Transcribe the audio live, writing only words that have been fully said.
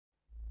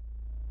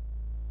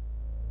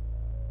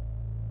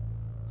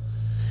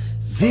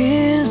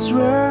This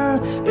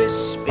world is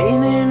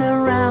spinning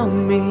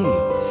around me.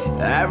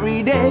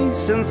 Every day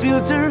since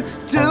future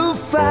to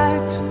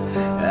fight.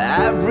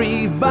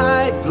 Every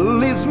bite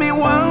leaves me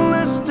one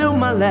less to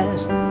my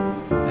last.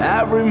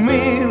 Every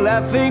meal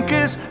I think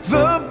is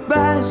the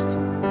best.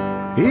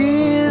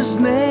 His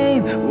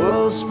name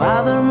was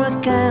Father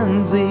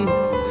Mackenzie,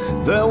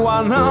 the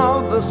one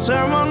of the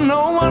sermon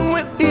no one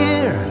will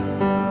hear.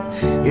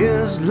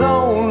 His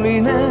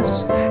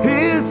loneliness,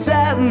 his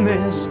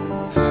sadness,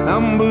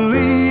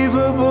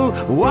 unbelievable,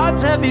 what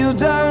have you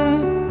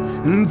done?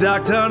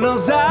 Dr.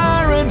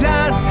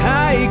 Nowzaradan,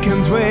 I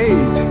can't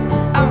wait.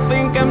 I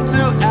think I'm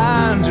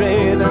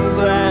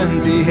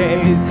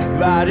 228,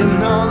 but you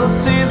know the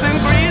season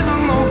reason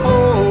no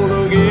fall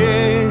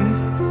again.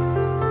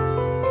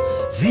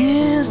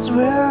 This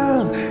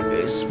world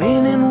is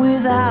spinning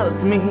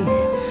without me.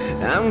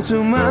 I'm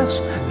too much,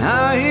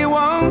 I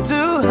want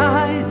to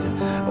hide.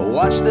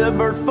 Watch the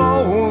bird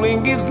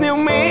falling, gives new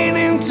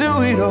meaning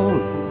to it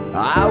all.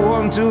 I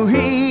want to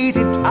eat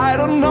it, I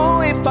don't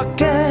know if I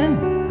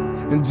can.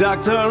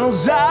 Dr.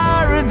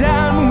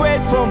 Nowzaradan,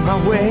 wait for my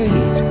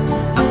weight.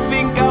 I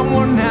think I'm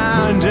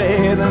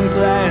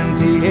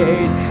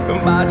 128,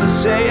 but to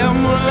say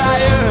I'm a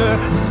liar,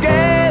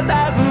 scared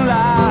doesn't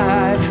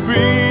lie,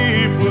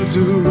 people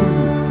do.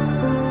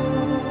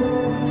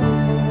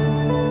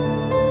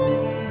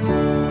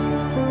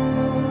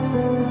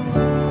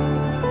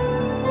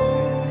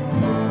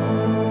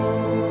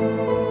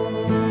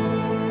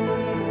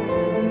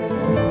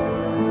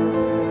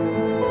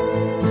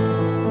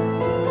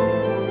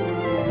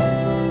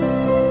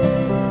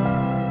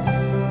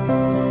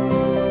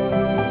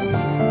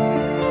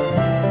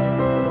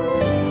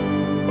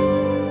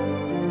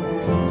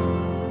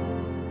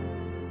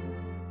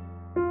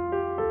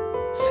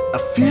 A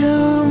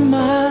few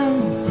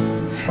months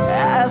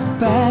have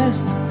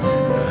passed.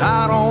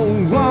 I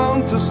don't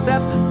want to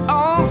step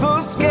on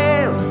the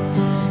scale.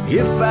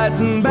 If I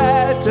done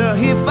better,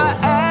 if I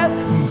had a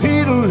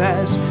little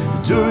less.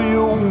 Do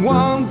you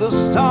want the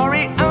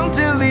story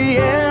until the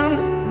end?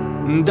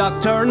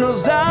 Dr.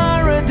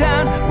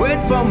 Nowzaradan,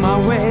 wait for my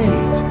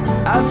weight.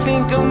 I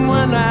think I'm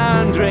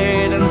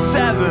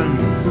 107.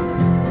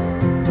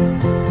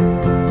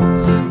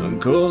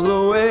 'Cause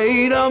the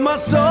weight of my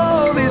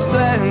soul is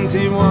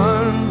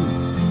 21.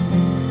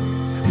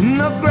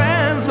 Not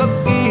grams, but